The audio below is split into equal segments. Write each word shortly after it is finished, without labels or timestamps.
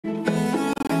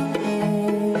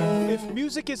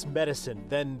music is medicine,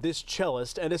 then this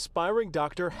cellist and aspiring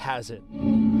doctor has it.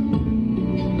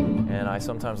 And I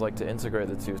sometimes like to integrate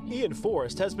the two. Iain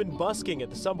Forrest has been busking at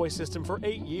the subway system for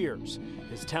 8 years.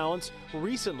 His talents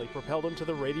recently propelled him to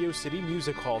the Radio City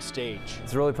Music Hall stage.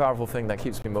 It's a really powerful thing that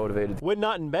keeps me motivated. When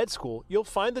not in med school, you'll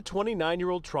find the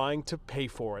 29-year-old trying to pay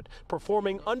for it,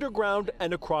 performing underground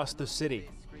and across the city.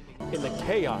 In the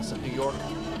chaos of New York,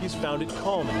 he's found it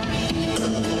calming.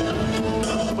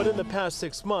 But in the past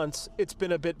 6 months, it's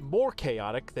been a bit more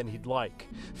chaotic than he'd like.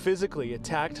 Physically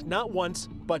attacked not once,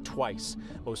 but twice.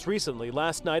 Most recently,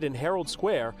 last night in Herald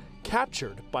Square,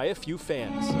 captured by a few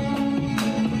fans.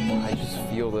 I just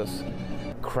feel this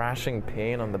crashing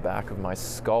pain on the back of my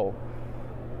skull,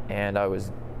 and I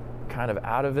was kind of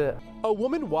out of it. A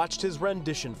woman watched his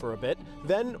rendition for a bit,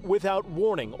 then, without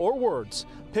warning or words,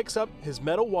 picks up his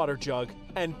metal water jug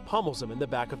and pummels him in the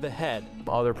back of the head.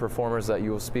 Other performers that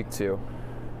you will speak to,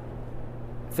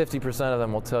 50% of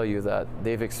them will tell you that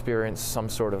they've experienced some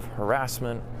sort of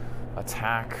harassment,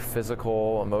 attack,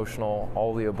 physical, emotional,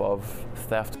 all the above,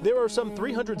 theft. There are some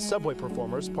 300 subway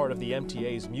performers part of the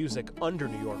MTA's Music Under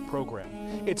New York program.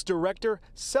 Its director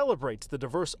celebrates the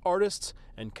diverse artists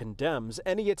and condemns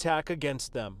any attack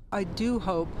against them. I do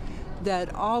hope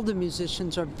that all the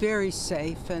musicians are very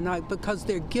safe, and because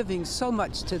they're giving so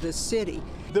much to the city.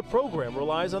 The program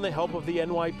relies on the help of the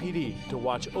NYPD to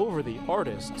watch over the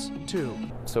artists, too.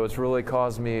 So it's really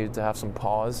caused me to have some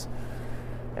pause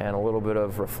and a little bit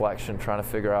of reflection, trying to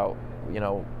figure out,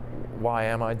 why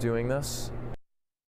am I doing this?